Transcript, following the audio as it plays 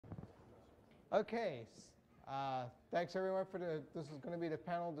Okay, thanks everyone for this is going to be the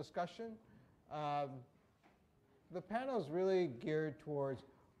panel discussion. The panel is really geared towards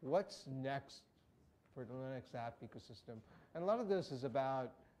what's next for the Linux app ecosystem. And a lot of this is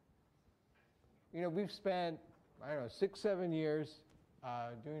about, we've spent, 6, 7 years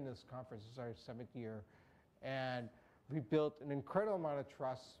doing this conference. This is our 7th year. And we built an incredible amount of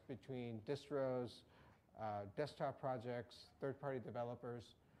trust between distros, desktop projects, third-party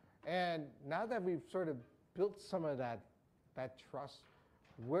developers. And now that we've sort of built some of that trust,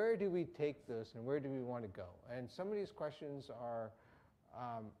 where do we take this and where do we want to go? And some of these questions are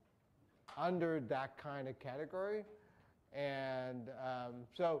under that kind of category. And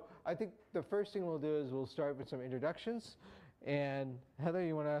so I think the first thing we'll do is we'll start with some introductions. And Heather,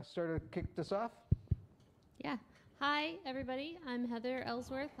 you want to start to kick this off? Yeah. Hi, everybody. I'm Heather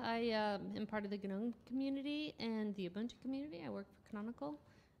Ellsworth. I am part of the GNOME community and the Ubuntu community. I work for Canonical,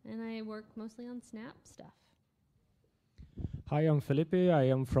 and I work mostly on Snap stuff. Hi, I'm Felipe. I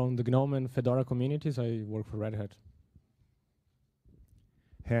am from the GNOME and Fedora communities. I work for Red Hat.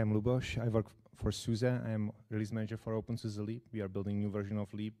 Hey, I'm Lubos. I work for SUSE. I am release manager for OpenSUSE Leap. We are building a new version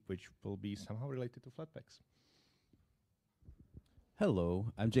of Leap, which will be somehow related to Flatpaks.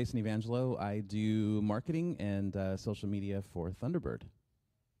 Hello, I'm Jason Evangelho. I do marketing and social media for Thunderbird.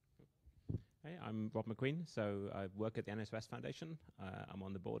 Hey, I'm Rob McQueen. So I work at the NSOS Foundation. I'm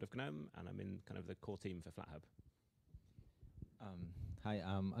on the board of GNOME, and I'm in kind of the core team for FlatHub. Hi,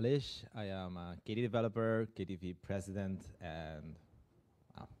 I'm Alish. I am a KDE developer, KDV president, and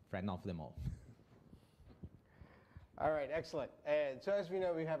friend of them all. All right, excellent. And so as we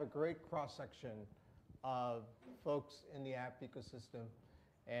know, we have a great cross-section of folks in the app ecosystem.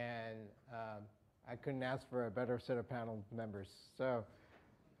 And I couldn't ask for a better set of panel members. So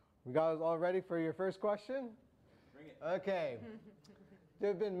we guys all ready for your first question? Bring it. Okay. There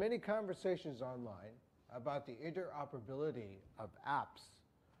have been many conversations online about the interoperability of apps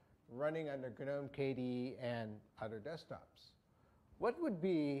running under GNOME KDE and other desktops. What would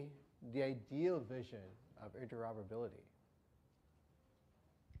be the ideal vision of interoperability?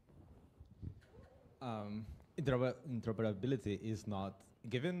 Interoperability is not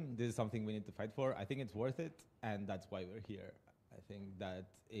given. This is something we need to fight for. I think it's worth it, and that's why we're here. I think that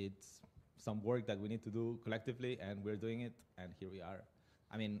it's some work that we need to do collectively, and we're doing it, and here we are.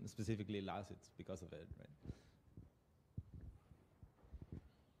 I mean, specifically LAS, it's because of it, right?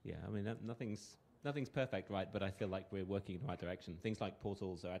 Yeah, I mean, nothing's perfect, right? But I feel like we're working in the right direction. Things like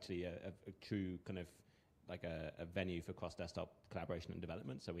portals are actually a true kind of like a venue for cross-desktop collaboration and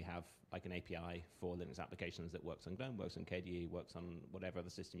development. So we have like an API for Linux applications that works on GNOME, works on KDE, works on whatever other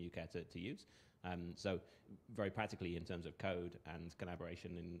system you care to use. So very practically in terms of code and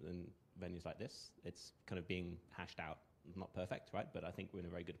collaboration in venues like this, it's kind of being hashed out. Not perfect, right? But I think we're in a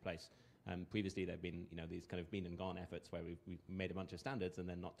very good place. Previously, there have been these kind of been and gone efforts where we've made a bunch of standards and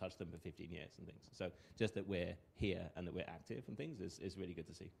then not touched them for 15 years and things. So just that we're here and that we're active and things is really good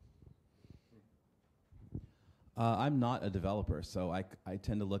to see. I'm not a developer, so I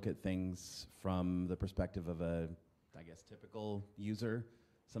tend to look at things from the perspective of a, I guess, typical user,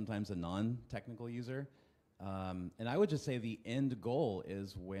 sometimes a non-technical user. And I would just say the end goal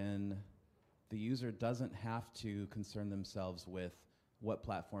is when the user doesn't have to concern themselves with what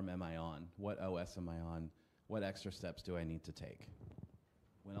platform am I on, what OS am I on, what extra steps do I need to take.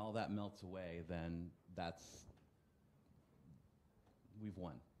 When all that melts away, then we've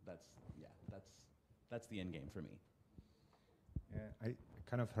won. That's the end game for me. Yeah, I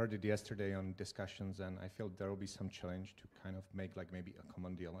kind of heard it yesterday on discussions, and I feel there will be some challenge to kind of make like maybe a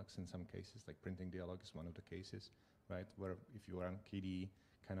common dialogues in some cases, like printing dialogue is one of the cases, right? Where if you are on KDE,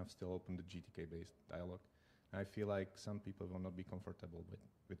 kind of still open the GTK-based dialogue. I feel like some people will not be comfortable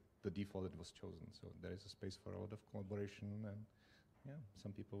with the default that was chosen. So there is a space for a lot of collaboration, and yeah,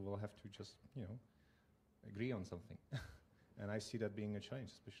 some people will have to just, agree on something. And I see that being a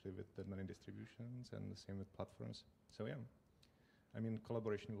challenge, especially with the many distributions and the same with platforms. So yeah, I mean,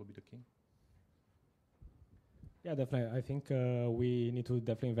 collaboration will be the key. Yeah, definitely. I think we need to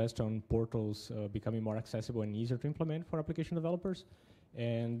definitely invest on portals becoming more accessible and easier to implement for application developers.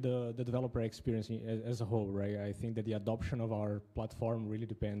 And the developer experience as a whole, right? I think that the adoption of our platform really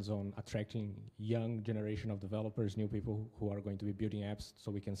depends on attracting young generation of developers, new people who are going to be building apps so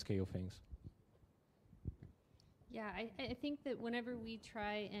we can scale things. Yeah, I think that whenever we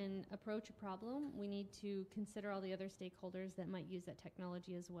try and approach a problem, we need to consider all the other stakeholders that might use that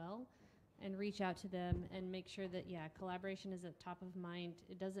technology as well and reach out to them and make sure that, yeah, collaboration is at top of mind.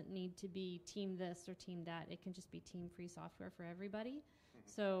 It doesn't need to be team this or team that. It can just be team free software for everybody.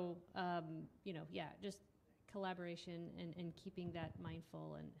 So, just collaboration and keeping that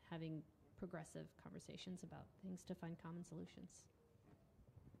mindful and having progressive conversations about things to find common solutions.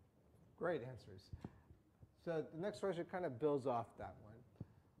 Great answers. So the next question kind of builds off that one.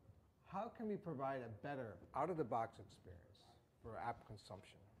 How can we provide a better out-of-the-box experience for app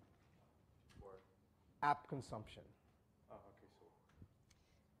consumption? For app consumption. Oh, okay, so.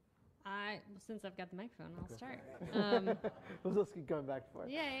 Since I've got the microphone, I'll start. Let's keep going back and forth.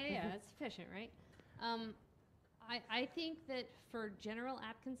 Yeah. It's efficient, right? I think that for general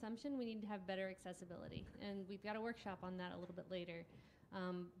app consumption, we need to have better accessibility, and we've got a workshop on that a little bit later.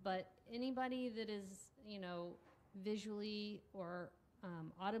 But anybody that is, visually or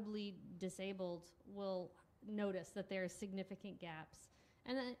audibly disabled will notice that there are significant gaps.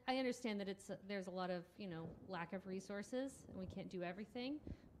 And I understand that there's a lot of lack of resources, and we can't do everything.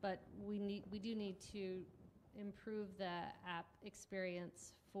 But we do need to improve the app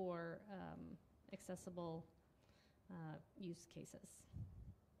experience for accessible use cases.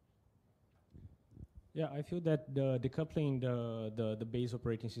 Yeah, I feel that decoupling the base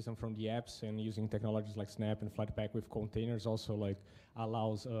operating system from the apps and using technologies like Snap and Flatpak with containers also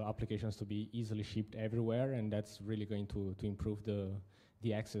allows applications to be easily shipped everywhere, and that's really going to improve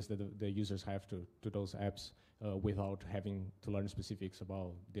the access that the users have to those apps without having to learn specifics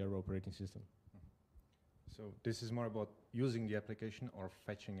about their operating system. So this is more about using the application or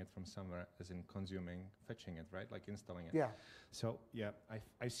fetching it from somewhere, as in fetching it, right? Like installing it. Yeah. So yeah,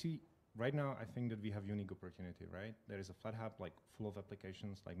 I see. Right now, I think that we have unique opportunity, right? There is a FlatHub full of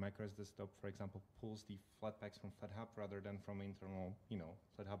applications, like macOS Desktop, for example, pulls the Flatpaks from FlatHub rather than from internal,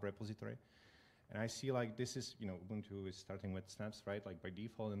 FlatHub repository. And I see this is, Ubuntu is starting with snaps, right? Like by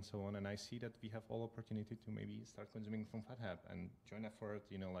default and so on. And I see that we have all opportunity to maybe start consuming from FlatHub and join effort,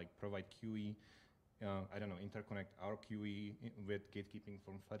 provide QE, interconnect our QE with gatekeeping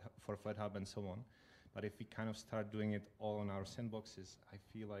for FlatHub and so on. But if we kind of start doing it all on our sandboxes, I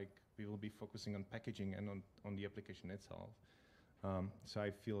feel like we will be focusing on packaging and on the application itself. So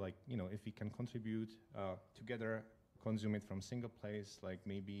I feel like, if we can contribute together, consume it from single place,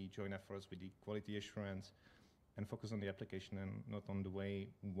 maybe join efforts with the quality assurance and focus on the application and not on the way,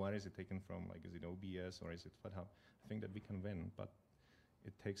 where is it taken from, is it OBS or is it FlatHub? I think that we can win, but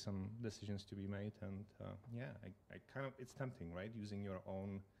it takes some decisions to be made. And it's tempting, right? Using your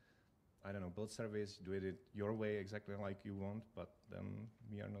own, build service, do it your way exactly like you want, but then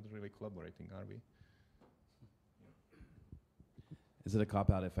we are not really collaborating, are we? Is it a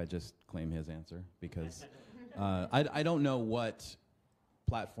cop-out if I just claim his answer? Because I don't know what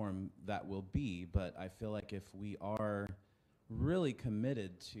platform that will be, but I feel like if we are really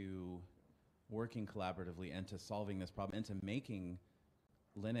committed to working collaboratively and to solving this problem and to making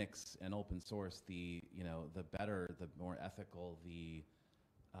Linux and open source the better, the more ethical,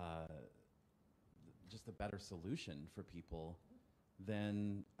 just the better solution for people,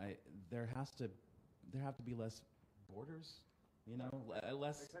 then there have to be less borders,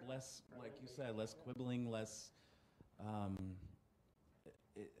 less like you said, less quibbling, less.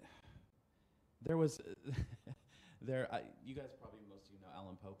 There was you guys probably, most of you know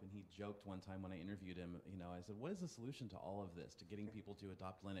Alan Pope, and he joked one time when I interviewed him. I said, "What is the solution to all of this, to getting people to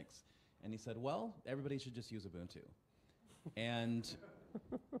adopt Linux?" And he said, "Well, everybody should just use Ubuntu." And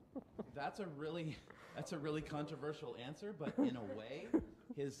that's a really controversial answer, but in a way,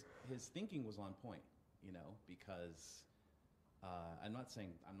 his thinking was on point, because I'm not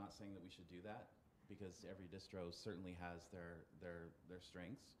saying that we should do that, because every distro certainly has their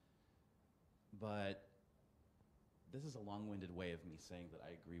strengths, but this is a long-winded way of me saying that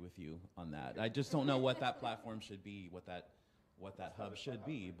I agree with you on that. I just don't know what that platform should be, what that hub should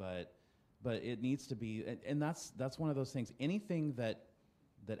be, but it needs to be, and that's one of those things. Anything that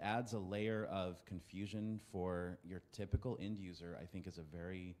adds a layer of confusion for your typical end user, I think, is a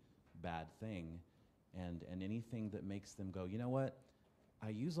very bad thing. And anything that makes them go, you know what, I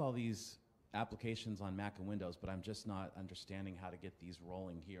use all these applications on Mac and Windows, but I'm just not understanding how to get these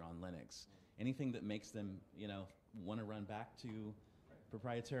rolling here on Linux. Anything that makes them, want to run back to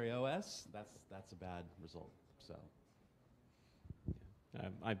proprietary OS, that's a bad result. So,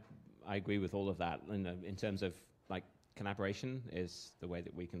 I agree with all of that. In terms of collaboration is the way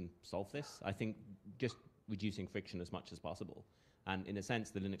that we can solve this. I think just reducing friction as much as possible. And in a sense,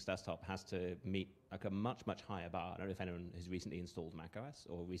 the Linux desktop has to meet a much, much higher bar. I don't know if anyone has recently installed macOS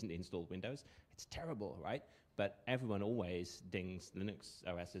or recently installed Windows. It's terrible, right? But everyone always dings Linux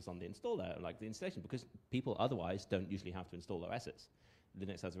OSs on the installer, the installation, because people otherwise don't usually have to install OSs.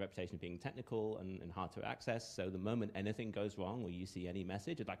 Linux has a reputation of being technical and hard to access, so the moment anything goes wrong or you see any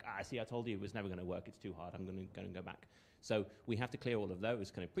message, it's like, see, I told you it was never going to work, it's too hard, I'm going to go back So we have to clear all of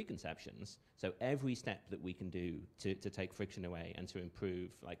those kind of preconceptions. So every step that we can do to take friction away and to improve,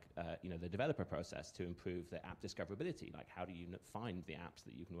 like, the developer process, to improve the app discoverability, like how do you find the apps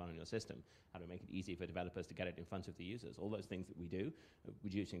that you can run on your system, how to make it easy for developers to get it in front of the users, all those things that we do,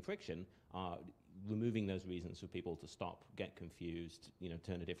 reducing friction, are removing those reasons for people to stop, get confused,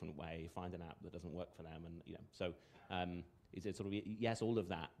 turn a different way, find an app that doesn't work for them, and so is it sort of, yes, all of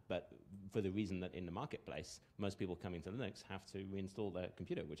that, but for the reason that in the marketplace, most people coming to Linux have to reinstall their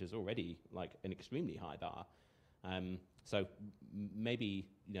computer, which is already like an extremely high bar. So maybe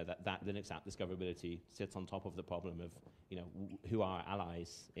that Linux app discoverability sits on top of the problem of who are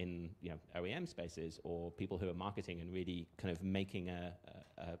allies in OEM spaces, or people who are marketing and really kind of making a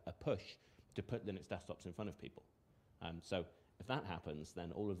push to put Linux desktops in front of people. So if that happens,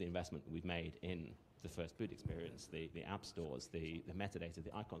 then all of the investment we've made in the first boot experience, the app stores, the metadata,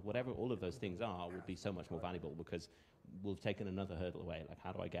 the icons, whatever all of those things are, will be so much more valuable because we've taken another hurdle away. Like,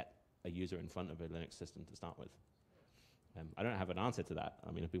 how do I get a user in front of a Linux system to start with? I don't have an answer to that.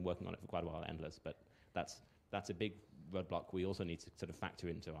 I mean, I've been working on it for quite a while, Endless, but that's a big roadblock we also need to sort of factor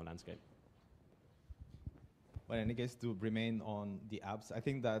into our landscape. Well, in any case, to remain on the apps, I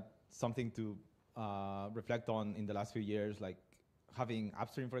think that something to reflect on in the last few years, like having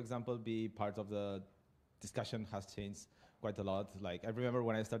AppStream, for example, be part of the discussion has changed quite a lot. Like, I remember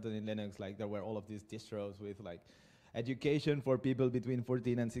when I started in Linux, like there were all of these distros with like education for people between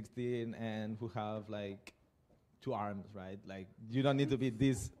 14 and 16 and who have like 2 arms, right? Like, you don't need to be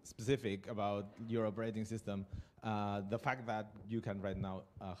this specific about your operating system. The fact that you can right now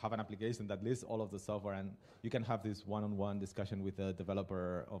have an application that lists all of the software and you can have this one-on-one discussion with the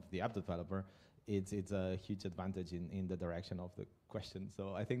developer of the app developer, it's a huge advantage in the direction of the question.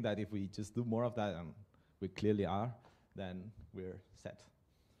 So I think that if we just do more of that, and we clearly are, then we're set.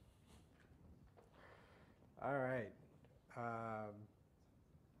 All right.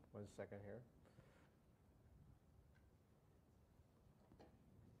 1 second here.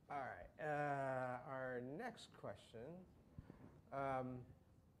 All right. Our next question.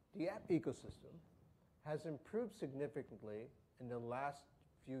 The app ecosystem has improved significantly in the last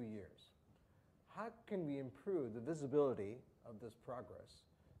few years. How can we improve the visibility of this progress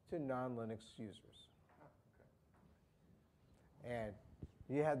to non-Linux users? And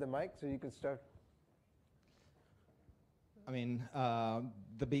you have the mic, so you can start. I mean,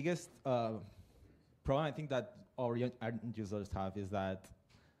 the biggest problem I think that our users have is that,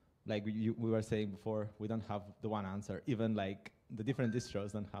 like we were saying before, we don't have the one answer. Even like the different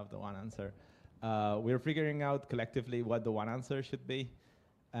distros don't have the one answer. We're figuring out collectively what the one answer should be.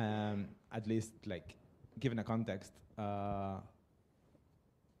 At least, like, given a context,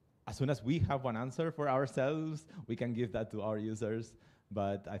 as soon as we have one answer for ourselves, we can give that to our users.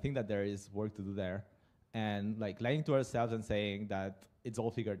 But I think that there is work to do there. And like lying to ourselves and saying that it's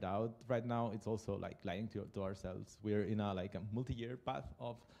all figured out right now, it's also like lying to ourselves. We're in a multi-year path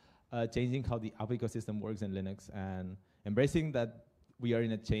of changing how the app ecosystem works in Linux and embracing that we are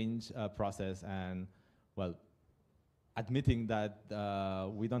in a change process, and, well, admitting that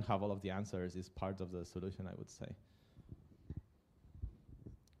we don't have all of the answers is part of the solution, I would say.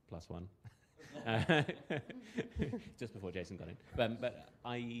 +1. Just before Jason got in. But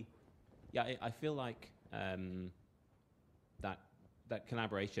I feel like that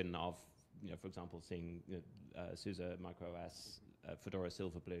collaboration of, for example, seeing SUSE, MicroOS, Fedora,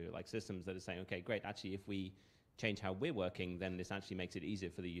 Silverblue, like systems that are saying, okay, great, actually, if we change how we're working, then this actually makes it easier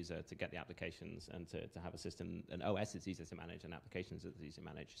for the user to get the applications and to have a system, an OS that's easier to manage and applications that's easier to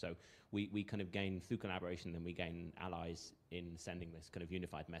manage. So we kind of gain, through collaboration, then we gain allies in sending this kind of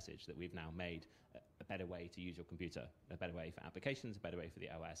unified message that we've now made a better way to use your computer, a better way for applications, a better way for the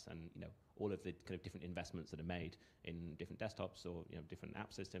OS, and all of the kind of different investments that are made in different desktops or different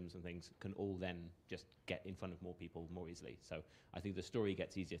app systems and things can all then just get in front of more people more easily. So I think the story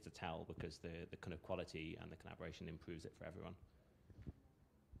gets easier to tell because the kind of quality and the collaboration improves it for everyone.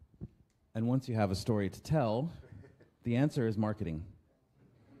 And once you have a story to tell, the answer is marketing.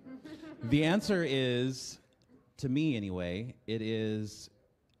 The answer is, to me anyway, it is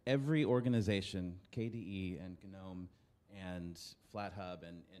every organization, KDE and GNOME and FlatHub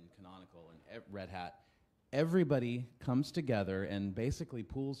and Canonical and Red Hat, everybody comes together and basically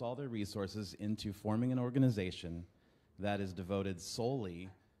pools all their resources into forming an organization that is devoted solely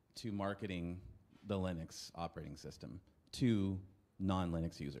to marketing the Linux operating system to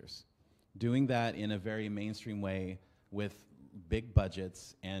non-Linux users. Doing that in a very mainstream way with big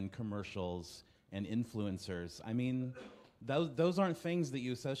budgets and commercials and influencers. I mean, those aren't things that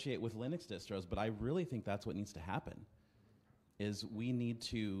you associate with Linux distros, but I really think that's what needs to happen, is we need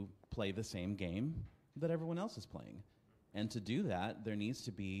to play the same game that everyone else is playing. And to do that, there needs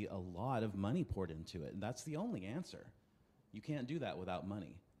to be a lot of money poured into it. And that's the only answer. You can't do that without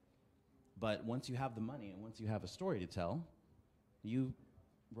money. But once you have the money and once you have a story to tell, you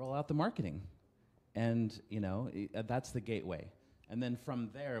roll out the marketing. And, you know, that's the gateway. And then from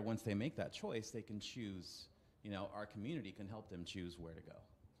there, once they make that choice, they can choose, you know, our community can help them choose where to go.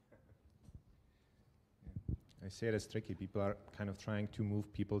 I say it as tricky. People are kind of trying to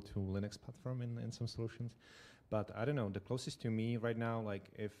move people to Linux platform in some solutions. But I don't know, the closest to me right now, like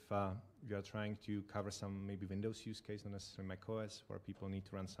if you are trying to cover some maybe Windows use case, not necessarily macOS, where people need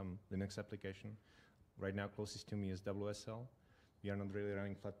to run some Linux application, right now closest to me is WSL. We are not really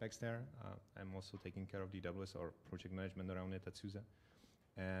running Flatpaks there. I'm also taking care of the WS or project management around it at SUSE.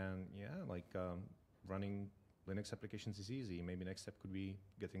 And yeah, like running Linux applications is easy. Maybe next step could be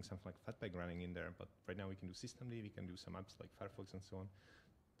getting something like Flatpak running in there. But right now we can do systemd, we can do some apps like Firefox and so on.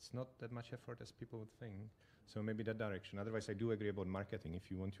 It's not that much effort as people would think. So maybe that direction. Otherwise, I do agree about marketing.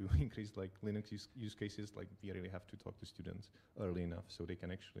 If you want to increase like Linux use cases, like we really have to talk to students early enough so they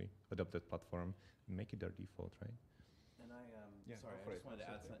can actually adopt that platform and make it their default, right? And sorry, I just wanted to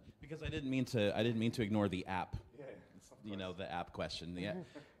add something because I didn't mean to ignore the app. Yeah, you know, the app question. Yeah.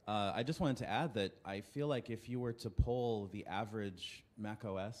 I just wanted to add that I feel like if you were to poll the average Mac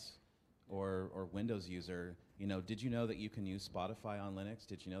OS or Windows user, you know, did you know that you can use Spotify on Linux?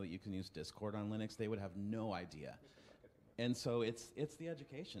 Did you know that you can use Discord on Linux? They would have no idea. And so it's the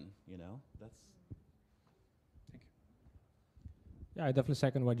education, you know. That's. Thank you. Yeah, I definitely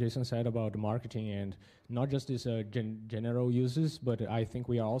second what Jason said about marketing and not just these general uses, but I think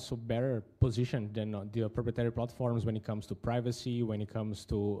we are also better positioned than the proprietary platforms when it comes to privacy, when it comes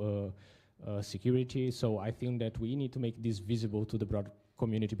to security. So I think that we need to make this visible to the broad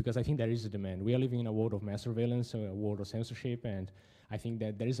community because I think there is a demand. We are living in a world of mass surveillance, a world of censorship, and I think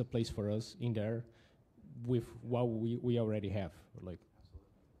that there is a place for us in there with what we already have. Like.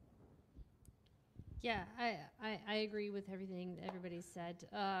 Yeah, I agree with everything that everybody said.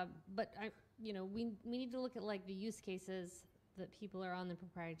 But we need to look at like the use cases that people are on the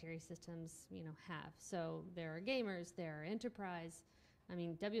proprietary systems, have. So there are gamers, there are enterprise. I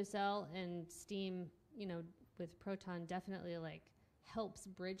mean, WSL and Steam, with Proton definitely like helps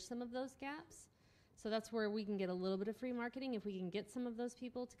bridge some of those gaps. So that's where we can get a little bit of free marketing. If we can get some of those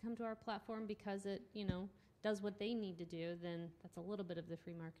people to come to our platform because it, does what they need to do, then that's a little bit of the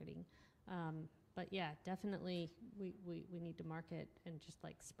free marketing. But yeah, definitely we need to market and just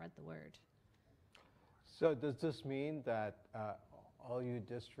like spread the word. So does this mean that all you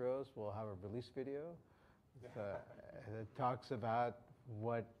distros will have a release video that talks about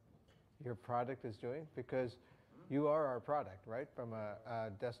what your product is doing? Because you are our product, right? From a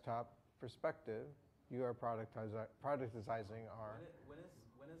desktop perspective, you are productizing our...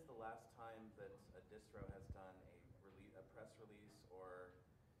 When is the last time that a distro has done a press release or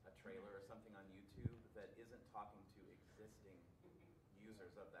a trailer or something on YouTube that isn't talking to existing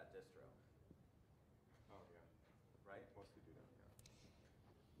users of that distro? Oh, yeah. Right? Mostly do that, yeah.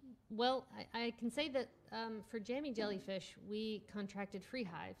 Well, I can say that for Jamming Jellyfish, we contracted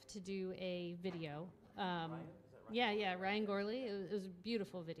Freehive to do a video. Ryan? Is that Ryan? Yeah, Ryan Gorley. It was a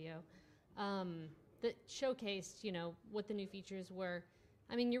beautiful video that showcased, what the new features were.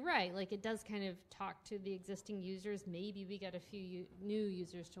 I mean, you're right. Like, it does kind of talk to the existing users. Maybe we got a few new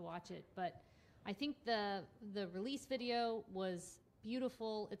users to watch it, but I think the release video was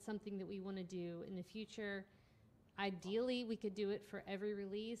beautiful. It's something that we want to do in the future. Ideally, we could do it for every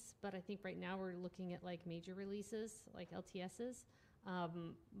release, but I think right now we're looking at like major releases, like LTSs.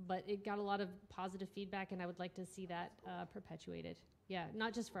 But it got a lot of positive feedback, and I would like to see that perpetuated. Yeah,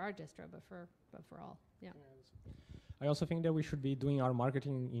 not just for our distro, but for all. Yeah. I also think that we should be doing our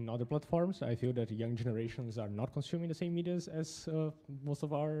marketing in other platforms. I feel that young generations are not consuming the same medias as most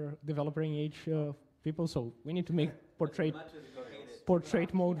of our developing age people. So we need to make portrait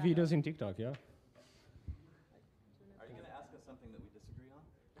mode videos in TikTok. Yeah. Are you going to ask us something that we disagree on?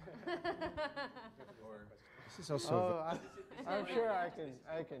 Or This is also... I'm sure I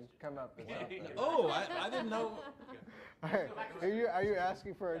can come up with something. oh, I didn't know. Are you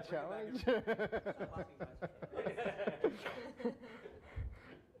asking for a challenge?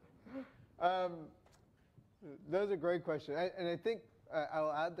 Those are great questions. And I think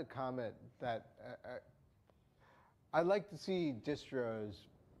I'll add the comment that I'd like to see distros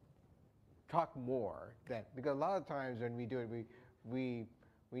talk more. Because a lot of times when we do it, we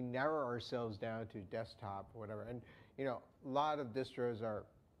narrow ourselves down to desktop or whatever. And a lot of distros are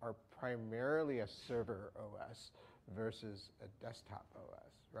primarily a server OS versus a desktop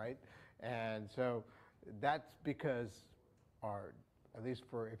OS, right? And so that's because at least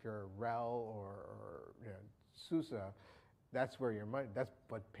for if you're RHEL or SUSE, that's where your money, that's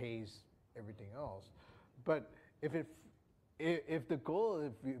what pays everything else. But if the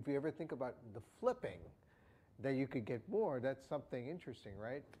goal, if you ever think about the flipping, that you could get more, that's something interesting,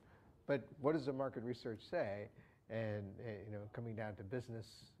 right? But what does the market research say? And coming down to business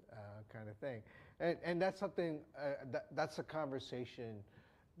kind of thing, and that's something that's a conversation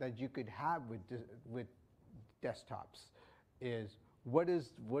that you could have with desktops. Is what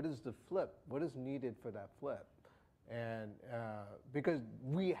is the flip? What is needed for that flip? And because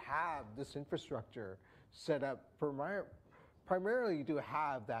we have this infrastructure set up primarily to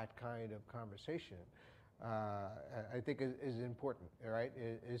have that kind of conversation, I think is important, right?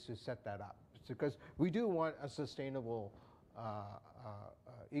 Is to set that up, because we do want a sustainable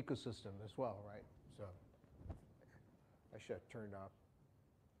ecosystem as well, right? So I should have turned off.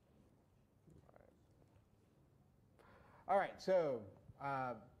 All right, so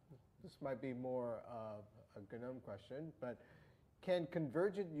this might be more of a GNOME question, but can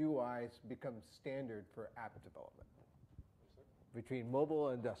convergent UIs become standard for app development between mobile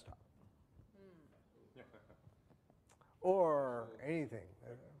and desktop? Or anything?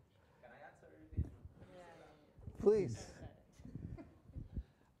 Can I answer? Please.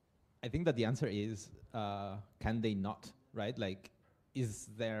 I think that the answer is, can they not, right? Like, is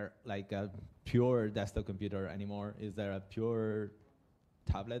there like a pure desktop computer anymore? Is there a pure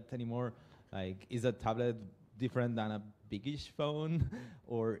tablet anymore? Like, is a tablet different than a biggish phone?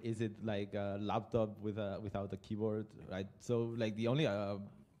 Or is it like a laptop without a keyboard, right? So like the only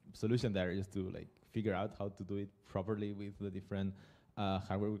solution there is to like figure out how to do it properly with the different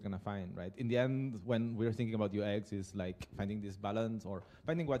hardware we're gonna find, right? In the end, when we're thinking about UX, is like finding this balance or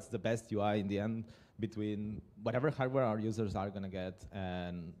finding what's the best UI in the end between whatever hardware our users are gonna get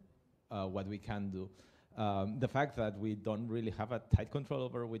and what we can do. The fact that we don't really have a tight control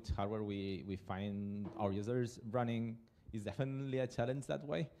over which hardware we find our users running is definitely a challenge that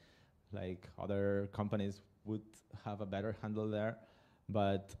way. Like other companies would have a better handle there,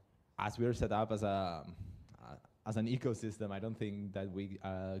 but as we're set up as an ecosystem, I don't think that we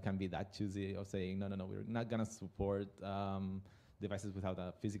can be that choosy of saying, no, we're not gonna support devices without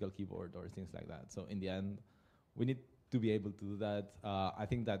a physical keyboard or things like that. So in the end, we need to be able to do that. I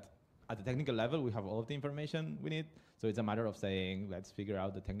think that at the technical level, we have all of the information we need. So it's a matter of saying, let's figure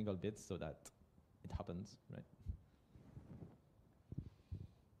out the technical bits so that it happens, right?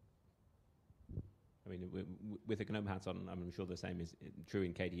 I mean, with the GNOME hats on, I'm sure the same is true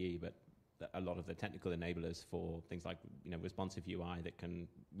in KDE, but a lot of the technical enablers for things like responsive UI that can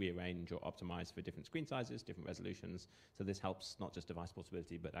rearrange or optimize for different screen sizes, different resolutions. So this helps not just device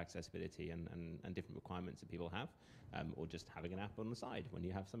portability, but accessibility and different requirements that people have, or just having an app on the side when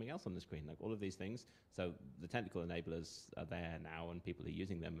you have something else on the screen, like all of these things. So the technical enablers are there now, and people are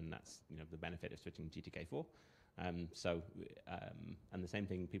using them, and that's the benefit of switching GTK4. And the same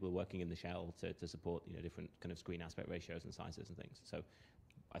thing, people are working in the shell to support different kind of screen aspect ratios and sizes and things. So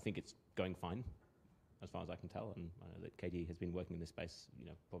I think it's going fine, as far as I can tell, and I know that KDE has been working in this space,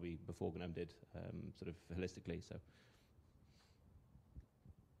 probably before GNOME did, sort of holistically. So.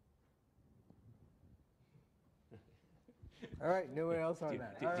 All right, no one else on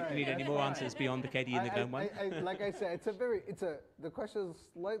that. Do you need any more answers beyond the KDE and the GNOME one? Like I said, the question is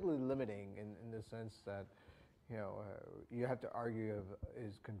slightly limiting in the sense that, you have to argue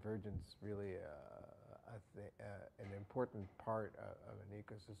is convergence really an important part of an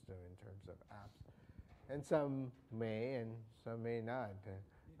ecosystem in terms of apps. And some may and some may not.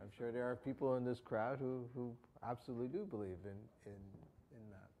 I'm sure there are people in this crowd who absolutely do believe in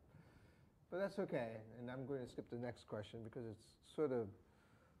that. But that's okay, and I'm going to skip the next question because it sort of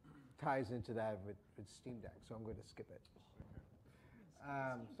ties into that with Steam Deck, so I'm going to skip it.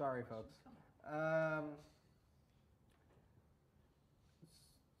 Sorry, folks.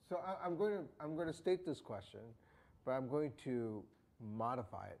 So I'm going to state this question, but I'm going to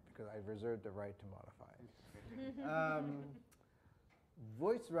modify it because I reserved the right to modify it.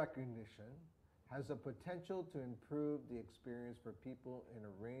 Voice recognition has the potential to improve the experience for people in a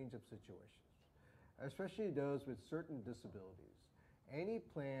range of situations, especially those with certain disabilities. Any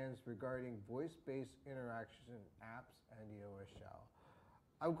plans regarding voice-based interaction in apps and the OS shell?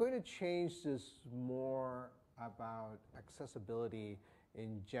 I'm going to change this more about accessibility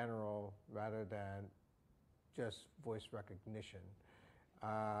in general rather than just voice recognition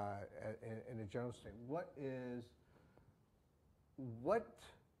in a general state. What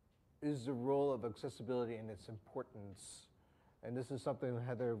is the role of accessibility and its importance? And this is something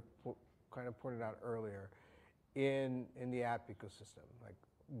Heather kind of pointed out earlier in the app ecosystem. Like,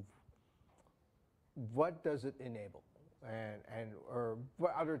 what does it enable, or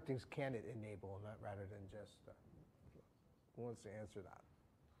what other things can it enable, rather than just Who wants to answer that?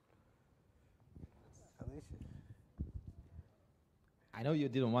 Alicia? I know you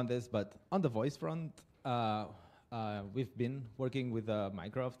didn't want this, but on the voice front, we've been working with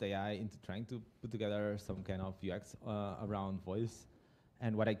Mycroft AI into trying to put together some kind of UX around voice.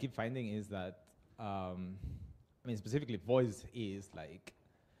 And what I keep finding is that, I mean, specifically voice is like,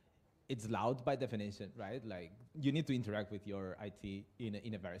 it's loud by definition, right? Like, you need to interact with your IT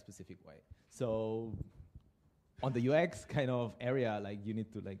in a very specific way. So on the UX kind of area, like, you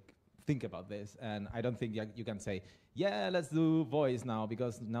need to like think about this. And I don't think you can say, yeah, let's do voice now,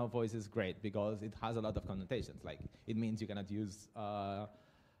 because now voice is great, because it has a lot of connotations. Like, it means you cannot use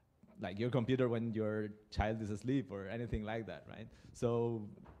like your computer when your child is asleep or anything like that, right? So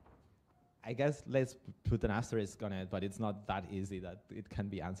I guess let's put an asterisk on it, but it's not that easy that it can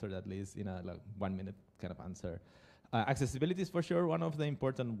be answered, at least in a like 1 minute kind of answer. Accessibility is for sure one of the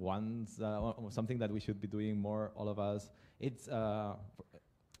important ones, something that we should be doing more, all of us. It's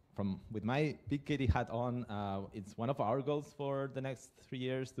with my big kitty hat on, it's one of our goals for the next 3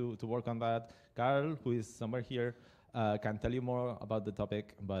 years to work on that. Carl, who is somewhere here, can tell you more about the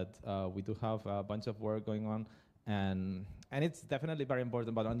topic, but we do have a bunch of work going on, and it's definitely very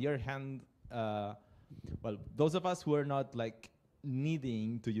important. But on the other hand, well, those of us who are not like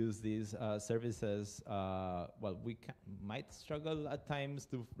needing to use these services, well, we might struggle at times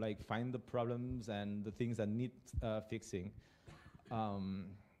to like find the problems and the things that need fixing.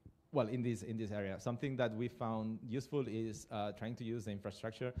 Well, in this area, something that we found useful is trying to use the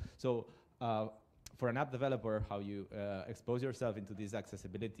infrastructure. So for an app developer, how you expose yourself into these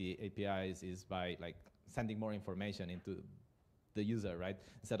accessibility APIs is by like sending more information into the user, right?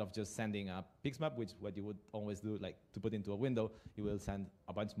 Instead of just sending a pixmap, which what you would always do, like to put into a window, you will send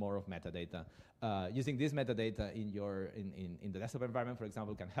a bunch more of metadata. Using this metadata in the desktop environment, for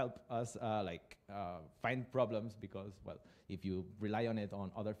example, can help us find problems, because, well, if you rely on it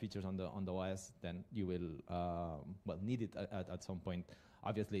on other features on the OS, then you will well, need it at some point.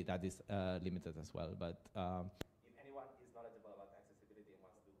 Obviously, that is limited as well, but if anyone is knowledgeable about accessibility and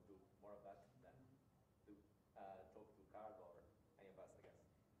wants to do more of that, then do talk to Carl or any of us, I guess.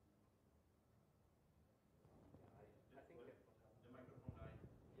 Yeah, I think the microphone died.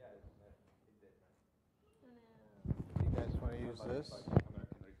 Yeah, it did. You guys want to use this? Can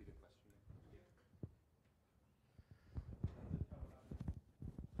repeat the question?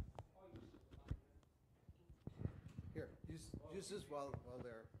 Here, use this while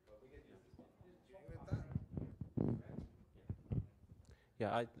they're.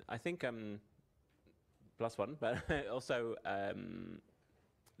 Yeah, I think +1, but also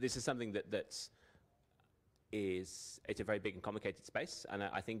this is something it's a very big and complicated space, and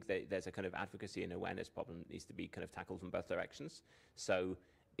I think that there's a kind of advocacy and awareness problem that needs to be kind of tackled from both directions. So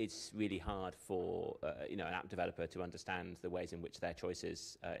it's really hard for an app developer to understand the ways in which their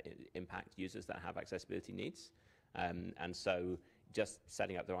choices impact users that have accessibility needs, and so just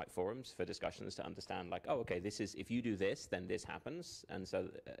setting up the right forums for discussions to understand, like, oh, okay, this is, if you do this, then this happens. And so,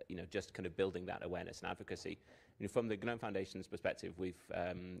 just kind of building that awareness and advocacy. From the GNOME Foundation's perspective, we've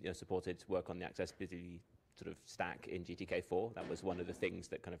supported work on the accessibility sort of stack in GTK4. That was one of the things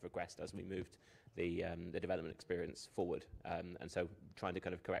that kind of regressed as we moved the development experience forward. And so trying to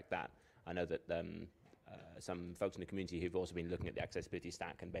kind of correct that. I know that some folks in the community who've also been looking at the accessibility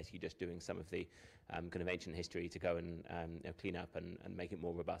stack and basically just doing some of the kind of ancient history to go and clean up and make it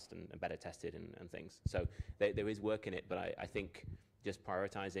more robust and better tested and things. So there is work in it, but I think just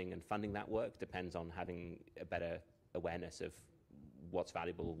prioritizing and funding that work depends on having a better awareness of what's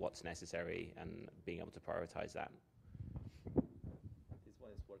valuable, what's necessary, and being able to prioritize that. This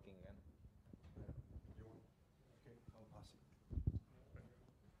one is working again.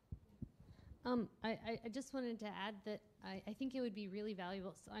 I just wanted to add that I think it would be really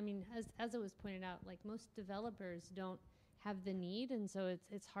valuable. So, I mean, as it was pointed out, like, most developers don't have the need, and so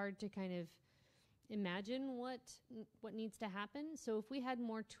it's hard to kind of imagine what needs to happen. So if we had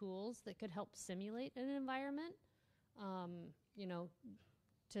more tools that could help simulate an environment,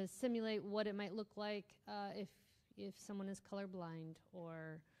 to simulate what it might look like if someone is colorblind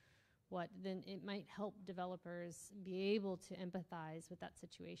or what, then it might help developers be able to empathize with that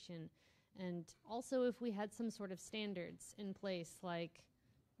situation. And also, if we had some sort of standards in place, like,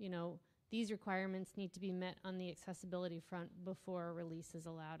 these requirements need to be met on the accessibility front before a release is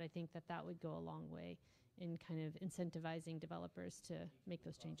allowed, I think that would go a long way in kind of incentivizing developers to make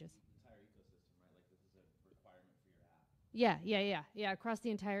those changes. Entire ecosystem, right? Like, this is a requirement for your app. Yeah, across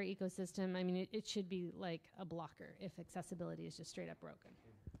the entire ecosystem. I mean, it should be like a blocker if accessibility is just straight up broken.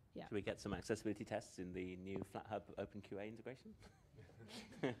 Yeah. Should we get some accessibility tests in the new FlatHub OpenQA integration?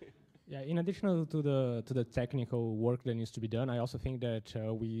 Yeah, in addition to the technical work that needs to be done, I also think that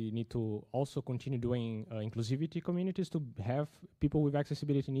we need to also continue doing inclusivity communities to have people with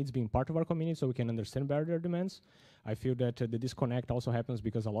accessibility needs being part of our community so we can understand better their demands. I feel that the disconnect also happens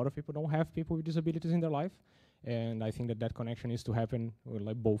because a lot of people don't have people with disabilities in their life. And I think that that connection needs to happen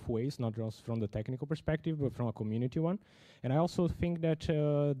like both ways, not just from the technical perspective, but from a community one. And I also think that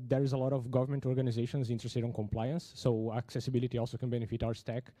there is a lot of government organizations interested in compliance, so accessibility also can benefit our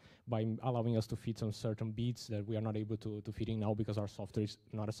stack by allowing us to fit some certain beats that we are not able to fit in now because our software is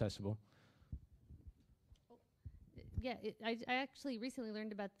not accessible. Yeah, I actually recently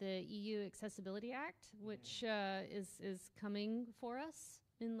learned about the EU Accessibility Act, which is coming for us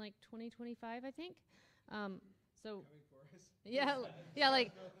in like 2025, I think. So yeah,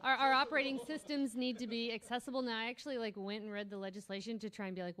 like our operating systems need to be accessible. Now, I actually like went and read the legislation to try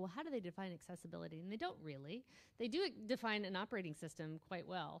and be like, well, how do they define accessibility? And they don't really. They do define an operating system quite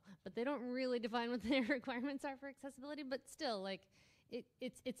well, but they don't really define what their requirements are for accessibility. But still, like,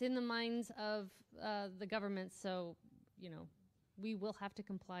 it's in the minds of the government. So, you know, we will have to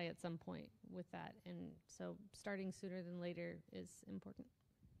comply at some point with that. And so starting sooner than later is important.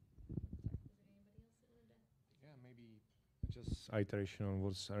 Just iteration on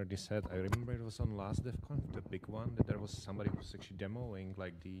what's already said. I remember it was on last DevCon, the big one, that there was somebody who was actually demoing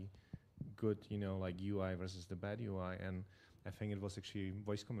like the good, you know, like UI versus the bad UI, and I think it was actually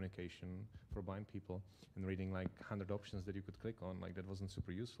voice communication for blind people and reading like 100 options that you could click on. Like that wasn't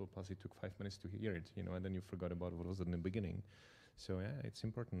super useful. Plus, it took 5 minutes to hear it, you know, and then you forgot about what was in the beginning. So yeah, it's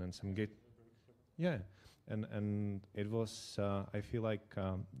important, and some yeah. And it was, I feel like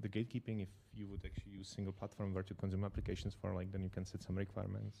the gatekeeping, if you would actually use single platform where to consume applications for, like, then you can set some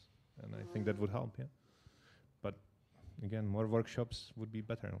requirements. And I think that would help, yeah. But again, more workshops would be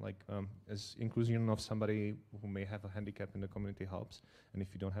better. Like, as inclusion of somebody who may have a handicap in the community helps. And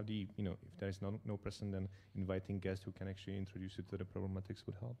if you don't have the, you know, if there is no person, then inviting guests who can actually introduce you to the problematics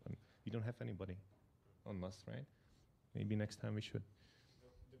would help. And we don't have anybody on us, right? Maybe next time we should.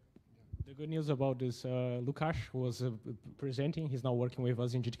 The good news about this, Lukasz was presenting. He's now working with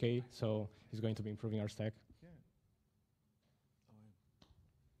us in GTK, so he's going to be improving our stack.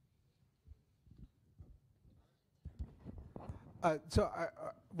 So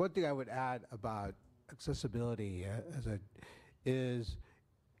one thing I would add about accessibility is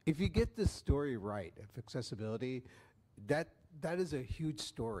if you get this story right of accessibility, that is a huge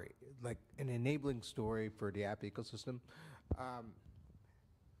story, like an enabling story for the app ecosystem.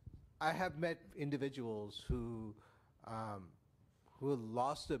 I have met individuals who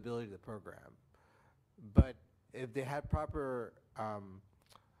lost the ability to program, but if they had proper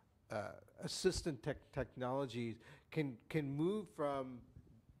assistant technologies, can move from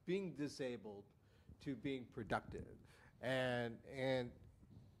being disabled to being productive, and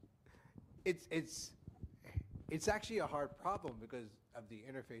it's actually a hard problem because of the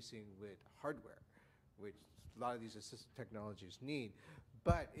interfacing with hardware, which a lot of these assistive technologies need.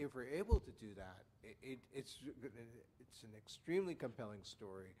 But if we're able to do that, it's an extremely compelling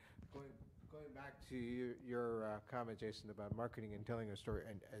story. Going back to your comment, Jason, about marketing and telling a story,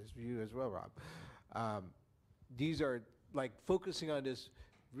 and as you as well, Rob, these are like focusing on this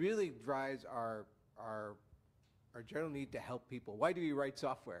really drives our general need to help people. Why do we write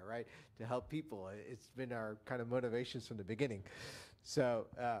software, right? To help people. It's been our kind of motivations from the beginning. So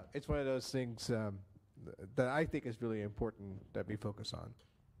it's one of those things that I think is really important that we focus on.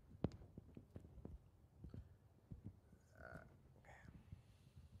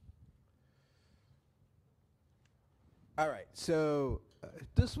 All right, so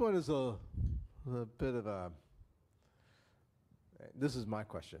this one is a bit of a. This is my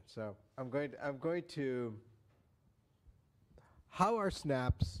question. So I'm going to. How are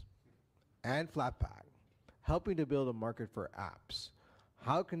Snaps and Flatpak helping to build a market for apps?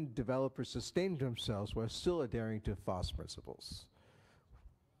 How can developers sustain themselves while still adhering to FOSS principles?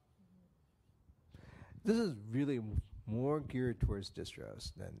 This is really more geared towards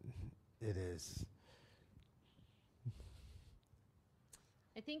distros than it is.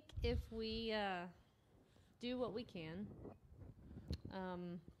 I think if we do what we can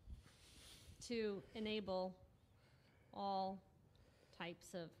to enable all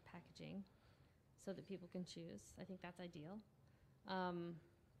types of packaging so that people can choose, I think that's ideal.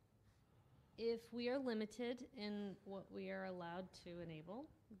 If we are limited in what we are allowed to enable,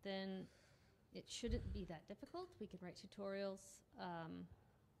 then it shouldn't be that difficult. We can write tutorials.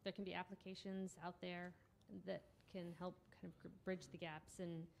 There can be applications out there that can help kind of bridge the gaps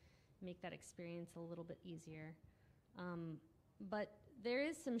and make that experience a little bit easier. But there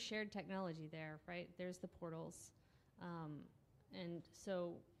is some shared technology there, right? There's the portals. And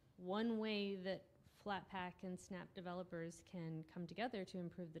so one way that Flatpak and Snap developers can come together to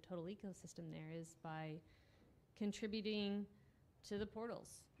improve the total ecosystem there is by contributing to the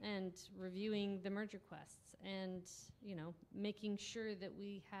portals and reviewing the merge requests and, you know, making sure that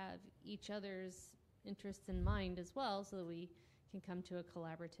we have each other's interests in mind as well so that we can come to a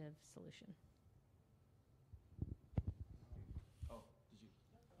collaborative solution.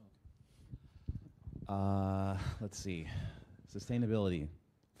 Let's see. Sustainability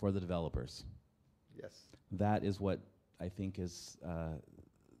for the developers. Yes. That is what I think is,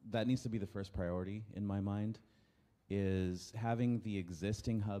 that needs to be the first priority in my mind, is having the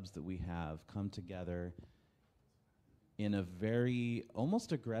existing hubs that we have come together in a very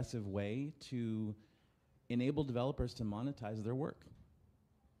almost aggressive way to enable developers to monetize their work.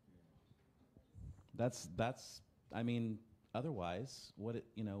 That's I mean, otherwise, what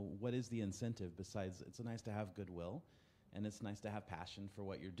is the incentive besides it's nice to have goodwill and it's nice to have passion for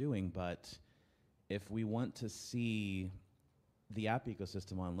what you're doing, but if we want to see the app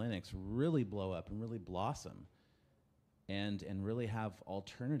ecosystem on Linux really blow up and really blossom and really have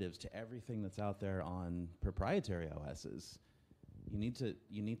alternatives to everything that's out there on proprietary OSs, you need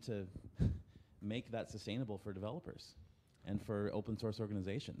to make that sustainable for developers and for open source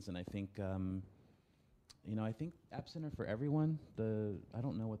organizations. And I think I think App Center for Everyone, I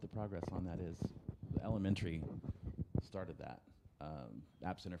don't know what the progress on that is. The Elementary started that.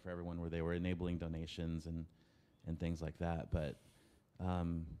 App Center for Everyone, where they were enabling donations and things like that. But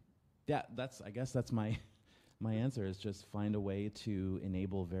yeah, I guess that's my answer, is just find a way to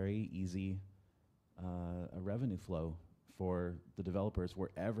enable very easy a revenue flow for the developers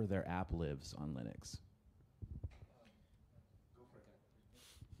wherever their app lives on Linux.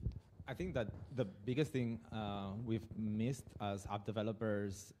 I think that the biggest thing we've missed as app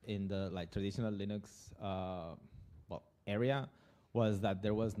developers in the traditional Linux area was that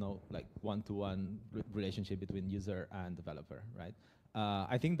there was no one-to-one relationship between user and developer, right?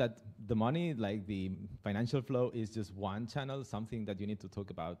 I think that the money, the financial flow, is just one channel, something that you need to talk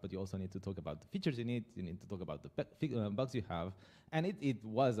about, but you also need to talk about the features you need to talk about the bugs you have, and it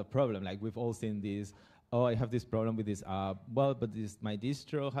was a problem. We've all seen this, oh, I have this problem with this app, well, but my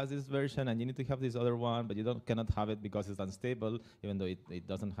distro has this version, and you need to have this other one, but you cannot have it because it's unstable, even though it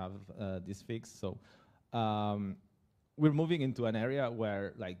doesn't have this fix. So we're moving into an area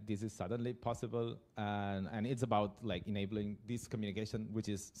where this is suddenly possible, and it's about enabling this communication, which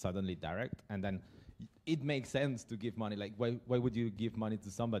is suddenly direct, and then it makes sense to give money. Why would you give money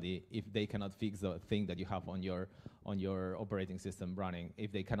to somebody if they cannot fix the thing that you have on your operating system running,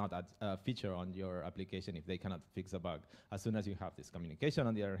 if they cannot add a feature on your application, if they cannot fix a bug? As soon as you have this communication,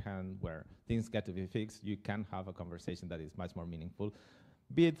 on the other hand, where things get to be fixed, you can have a conversation that is much more meaningful,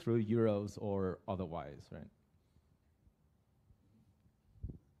 be it through euros or otherwise, right?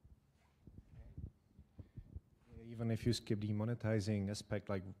 Even if you skip the monetizing aspect,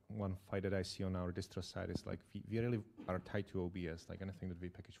 one fight that I see on our distro side is we really are tied to OBS, anything that we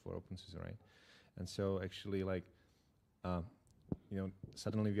package for OpenSUSE, right? And so actually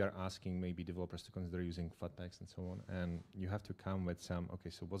suddenly we are asking maybe developers to consider using Flatpaks and so on, and you have to come with some, okay,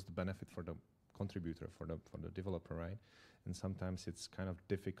 so what's the benefit for the contributor, for the developer, right? And sometimes it's kind of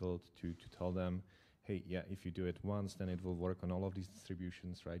difficult to tell them, hey, yeah, if you do it once, then it will work on all of these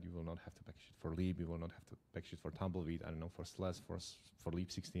distributions, right? You will not have to package it for Lib, you will not have to package it for Tumbleweed, I don't know, for SLES, for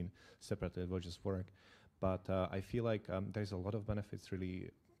Lib 16 separately, it will just work. But I feel there's a lot of benefits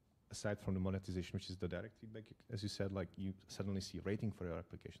really, aside from the monetization, which is the direct feedback. As you said, you suddenly see rating for your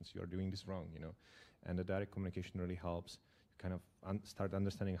applications, you are doing this wrong, and the direct communication really helps. You kind of start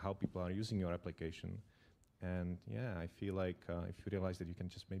understanding how people are using your application. And yeah, I feel if you realize that you can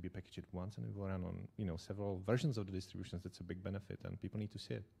just maybe package it once and it will run on several versions of the distributions, that's a big benefit, and people need to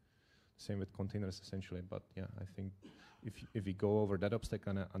see it. Same with containers essentially, but yeah, I think if we go over that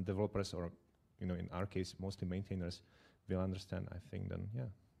obstacle and developers, or in our case mostly maintainers, will understand, I think then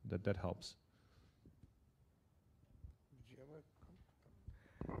yeah, that helps.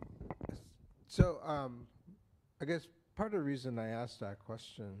 So I guess part of the reason I asked that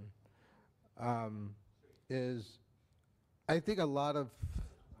question is I think a lot of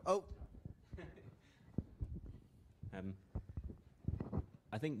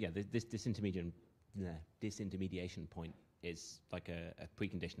I think this disintermediation point is a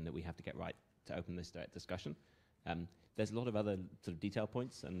precondition that we have to get right to open this discussion. There's a lot of other sort of detail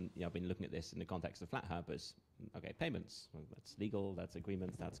points, and I've been looking at this in the context of FlatHub as payments. Well, that's legal, that's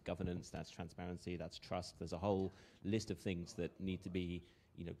agreements, that's governance, that's transparency, that's trust. There's a whole list of things that need to be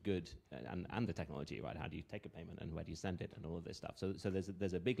good and the technology, right? How do you take a payment and where do you send it and all of this stuff? So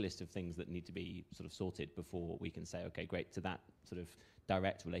there's a big list of things that need to be sort of sorted before we can say, okay, great, to that sort of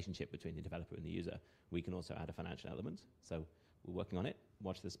direct relationship between the developer and the user, we can also add a financial element. So we're working on it.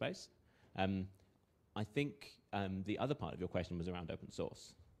 Watch the space. I think the other part of your question was around open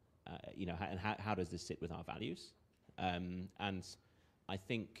source. And how does this sit with our values? And I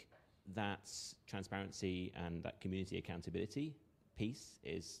think that transparency and that community accountability piece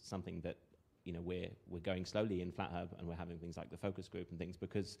is something that we're going slowly in FlatHub, and we're having things like the focus group and things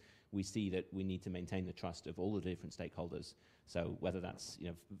because we see that we need to maintain the trust of all the different stakeholders. So whether that's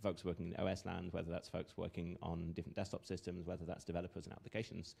folks working in OS land, whether that's folks working on different desktop systems, whether that's developers and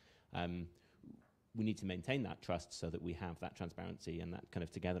applications, we need to maintain that trust so that we have that transparency and that kind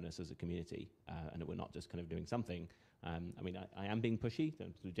of togetherness as a community, and that we're not just kind of doing something. I am being pushy.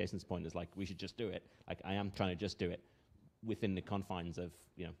 To Jason's point, is like we should just do it. Like I am trying to just do it within the confines of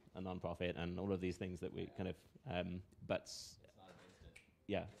a nonprofit and all of these things that we kind of. But it's not an instant.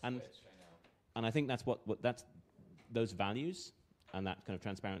 Yeah, and I think that's that's those values and that kind of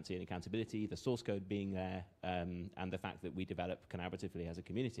transparency and accountability, the source code being there, and the fact that we develop collaboratively as a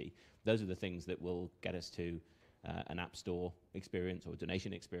community, those are the things that will get us to an app store experience or a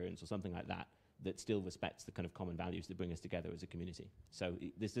donation experience or something like that that still respects the kind of common values that bring us together as a community. So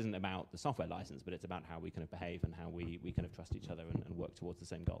this isn't about the software license, but it's about how we kind of behave and how we kind of trust each other and work towards the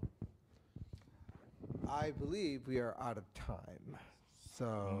same goal. I believe we are out of time.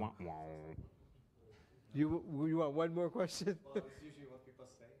 So, you want one more question? Well, it's usually what people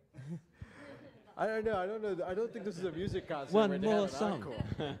say. I don't know. I don't think this is a music concert. One where they more have an song. encore.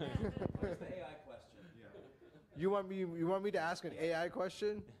 Where's the AI question? You want me to ask an AI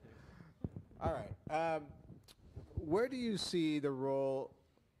question? All right. Where do you see the role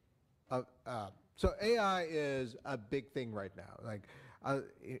of so AI is a big thing right now. Like,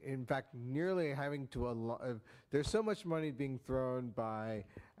 in fact, nearly having to there's so much money being thrown by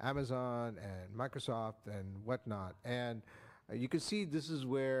Amazon and Microsoft and whatnot, and you can see this is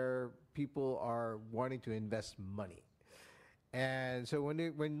where people are wanting to invest money. And so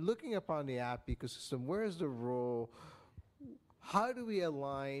when looking upon the app ecosystem, where is the role? How do we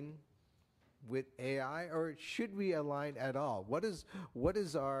align with AI, or should we align at all? What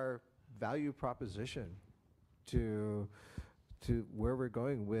is our value proposition to where we're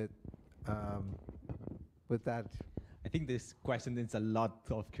going with that? I think this question needs a lot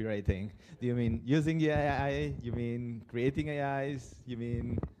of curating. Do you mean using the AI? You mean creating AIs? You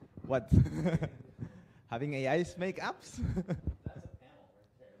mean what? Having AIs make apps? That's a panel right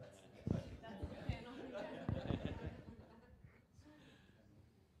there. That's a panel.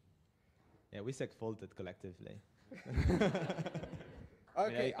 Yeah, we segfaulted collectively.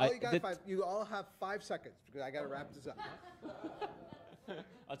 Okay, you all have 5 seconds because I got to wrap this up. I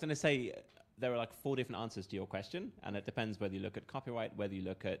was going to say, there are like 4 different answers to your question, and it depends whether you look at copyright, whether you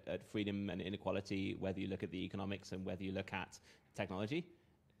look at freedom and inequality, whether you look at the economics, and whether you look at technology.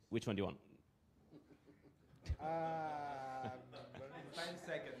 Which one do you want? 5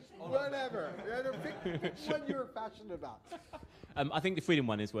 seconds. Whatever. Pick one you're passionate about. I think the freedom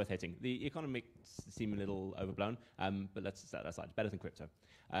one is worth hitting. The economics seem a little overblown, but let's set that aside. It's better than crypto.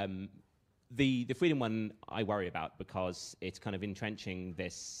 The freedom one I worry about because it's kind of entrenching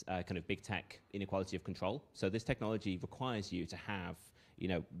this kind of big tech inequality of control. So this technology requires you to have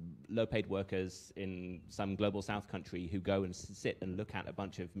low-paid workers in some global south country who go and sit and look at a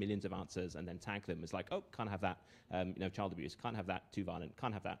bunch of millions of answers and then tag them as like, oh, can't have that, child abuse, can't have that, too violent,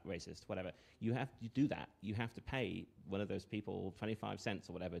 can't have that, racist, whatever. You do that. You have to pay one of those people 25 cents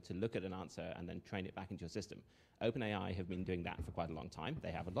or whatever to look at an answer and then train it back into your system. OpenAI have been doing that for quite a long time.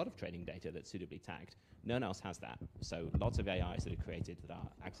 They have a lot of training data that's suitably tagged. No one else has that. So lots of AIs that are created that are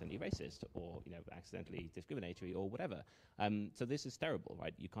accidentally racist or accidentally discriminatory or whatever. So this is terrible,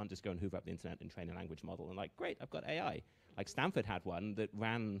 right? You can't just go and hoover up the internet and train a language model and like, great, I've got AI. Like Stanford had one that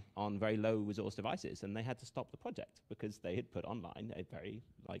ran on very low resource devices, and they had to stop the project because they had put online a very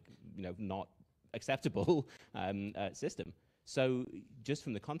not acceptable system. So just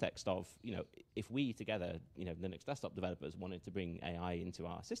from the context of, if we together, Linux desktop developers wanted to bring AI into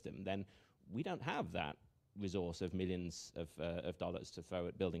our system, then we don't have that resource of millions of dollars to throw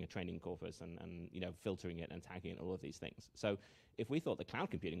at building a training corpus and filtering it and tagging it, all of these things. So if we thought the cloud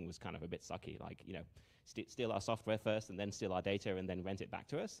computing was kind of a bit sucky, like, steal our software first and then steal our data and then rent it back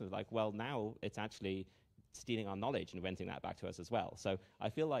to us, so like, well, now it's actually stealing our knowledge and renting that back to us as well. So I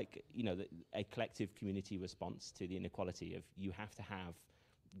feel like, a collective community response to the inequality of you have to have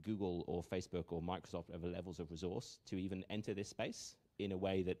Google or Facebook or Microsoft over levels of resource to even enter this space in a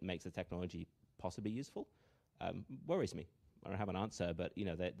way that makes the technology possibly useful, worries me. or have an answer, but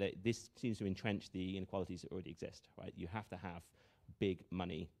this seems to entrench the inequalities that already exist, right? You have to have big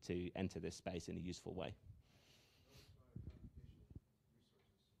money to enter this space in a useful way.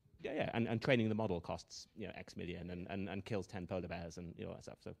 Yeah, and training the model costs X million and kills 10 polar bears and all that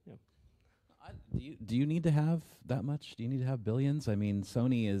stuff. So do you need to have that much? Do you need to have billions? I mean,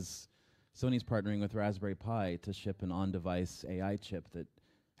 Sony's partnering with Raspberry Pi to ship an on-device AI chip that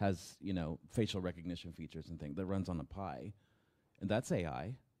has facial recognition features and things that runs on a Pi, and that's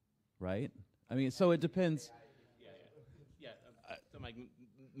AI, right? I mean, so it depends. So like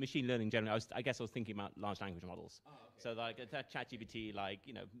machine learning generally, I guess I was thinking about large language models. Oh, okay. So like ChatGPT, like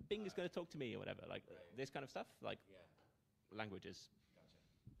Bing is going to talk to me or whatever, like this kind of stuff, like languages,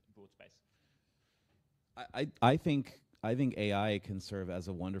 broad space. I think AI can serve as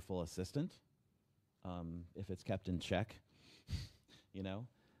a wonderful assistant if it's kept in check.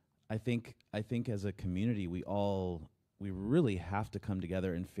 I think as a community we really have to come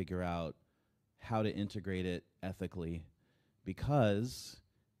together and figure out how to integrate it ethically, because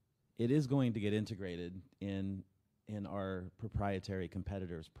it is going to get integrated in our proprietary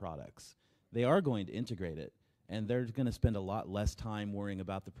competitors' products. They are going to integrate it, and they're going to spend a lot less time worrying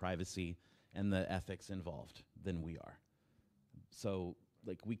about the privacy and the ethics involved than we are. So,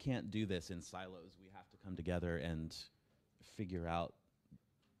 like, we can't do this in silos. We have to come together and figure out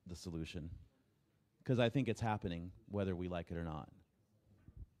the solution, because I think it's happening whether we like it or not.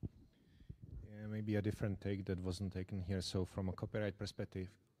 Yeah, maybe a different take that wasn't taken here. So from a copyright perspective,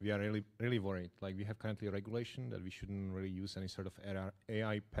 we are really worried. Like, we have currently a regulation that we shouldn't really use any sort of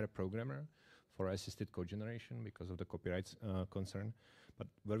AI per programmer for assisted code generation because of the copyright concern. But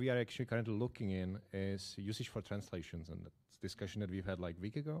where we are actually currently looking in is usage for translations, and that's discussion that we've had like a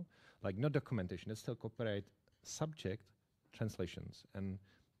week ago. Like, not documentation, that's still copyright subject translations. And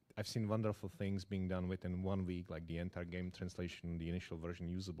I've seen wonderful things being done within 1 week, like the entire game translation, the initial version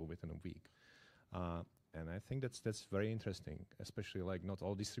usable within a week. And I think that's very interesting, especially like not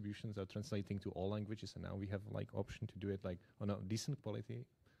all distributions are translating to all languages, and now we have like option to do it like on a decent quality,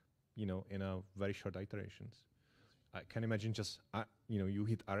 in a very short iterations. I can imagine just, you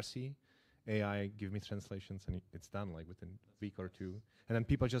hit RC, AI give me translations, and it's done like within a week or two. And then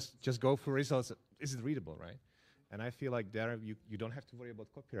people just go for results. Is it readable, right? And I feel like there you don't have to worry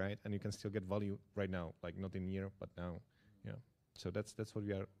about copyright, and you can still get value right now, like not in year, but now. Yeah. So that's what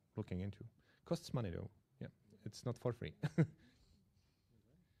we are looking into. Costs money though. Yeah. It's not for free.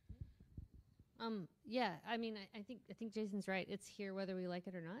 Yeah, I mean, I think Jason's right. It's here whether we like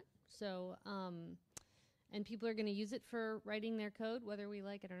it or not. So, and people are going to use it for writing their code whether we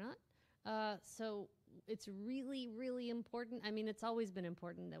like it or not. So it's really, really important. I mean, it's always been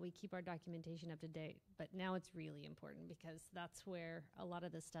important that we keep our documentation up to date, but now it's really important because that's where a lot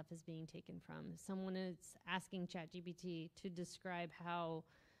of this stuff is being taken from. Someone is asking ChatGPT to describe how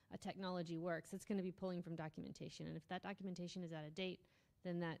a technology works. It's going to be pulling from documentation, and if that documentation is out of date,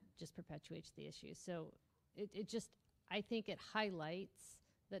 then that just perpetuates the issue. So it just, I think it highlights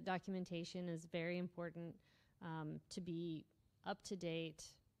that documentation is very important to be up to date.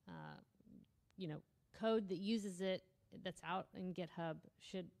 Code that uses it that's out in GitHub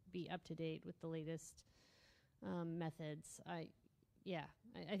should be up to date with the latest methods. I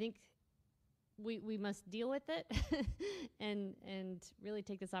think we must deal with it and really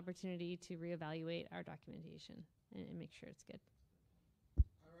take this opportunity to reevaluate our documentation and make sure it's good.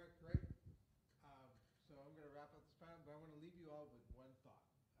 All right, great. So I'm going to wrap up this panel, but I want to leave you all with one thought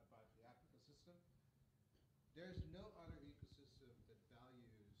about the app ecosystem. There's no other ecosystem that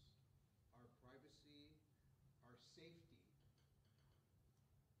values our privacy, our safety,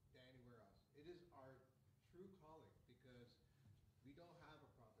 than anywhere else. It is our true calling because we don't have a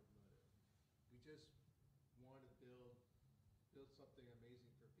profit motive. We just want to build something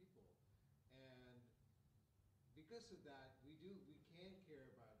amazing for people. And because of that, we can care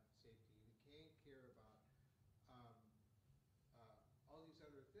about safety. We can care about all these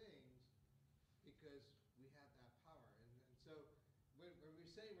other things because we have that power. And so when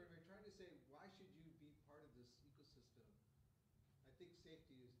we're trying to say, why should you be part of this ecosystem, I think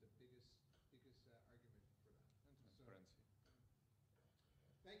safety is the biggest argument for that. And transparency.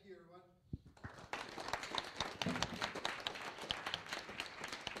 So, thank you, everyone.